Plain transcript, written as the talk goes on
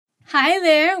Hi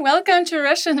there, welcome to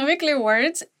Russian Weekly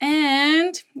Words,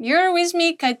 and you're with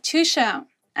me, Katyusha.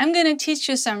 I'm gonna teach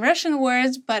you some Russian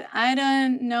words, but I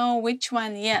don't know which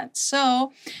one yet,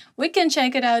 so we can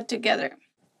check it out together.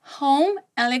 Home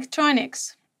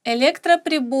electronics,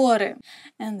 электроприборы.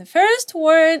 And the first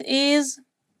word is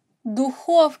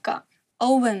духовка,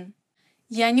 oven.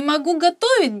 Я не могу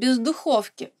готовить без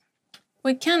духовки.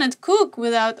 We cannot cook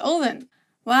without oven.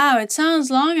 Wow, it sounds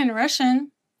long in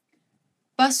Russian.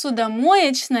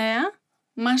 Посудомоечная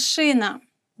машина,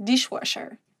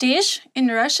 dishwasher. Dish in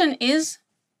Russian is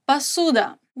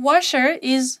посуда. Washer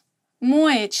is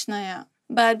моечная.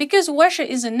 But because washer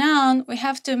is a noun, we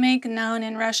have to make a noun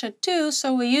in Russia too,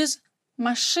 so we use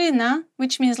машина,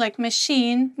 which means like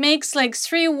machine, makes like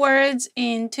 3 words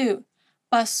in 2.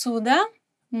 Посуда,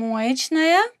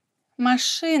 моечная,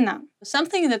 машина.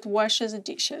 Something that washes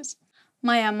dishes.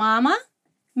 Моя мама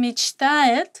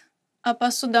мечтает о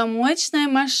посудомоечной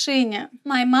машине.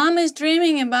 My mom is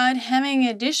dreaming about having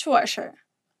a dishwasher.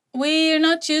 We're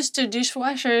not used to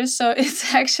dishwashers, so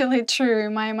it's actually true.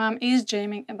 My mom is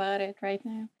dreaming about it right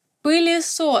now.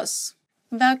 Пылесос,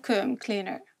 vacuum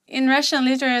cleaner. In Russian,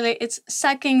 literally, it's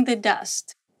sucking the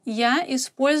dust. Я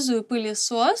использую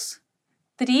пылесос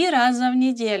 3 раза в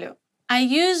неделю. I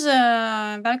use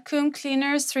vacuum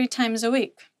cleaners 3 times a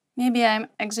week. Maybe I'm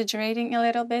exaggerating a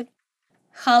little bit.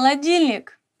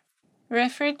 Холодильник,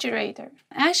 refrigerator.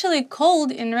 Actually,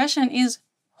 cold in Russian is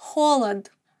холод.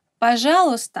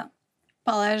 Пожалуйста,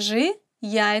 положи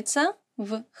яйца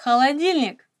в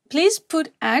холодильник. Please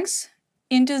put eggs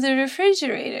into the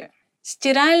refrigerator.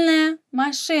 Стиральная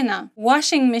машина,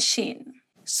 washing machine.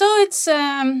 So it's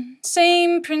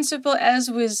same principle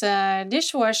as with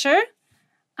dishwasher.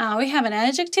 We have an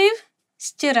adjective,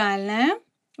 стиральная,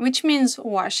 which means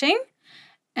washing,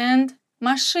 and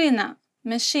машина,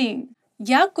 machine.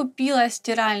 Я купила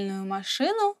стиральную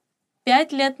машину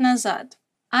 5 лет назад.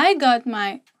 I got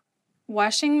my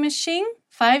washing machine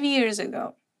 5 years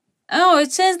ago. Oh,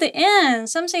 it says the end.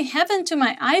 Something happened to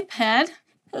my iPad.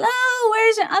 Hello,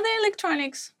 where's the other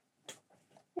electronics?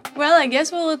 Well, I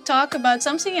guess we'll talk about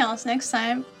something else next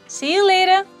time. See you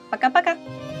later. Пока-пока.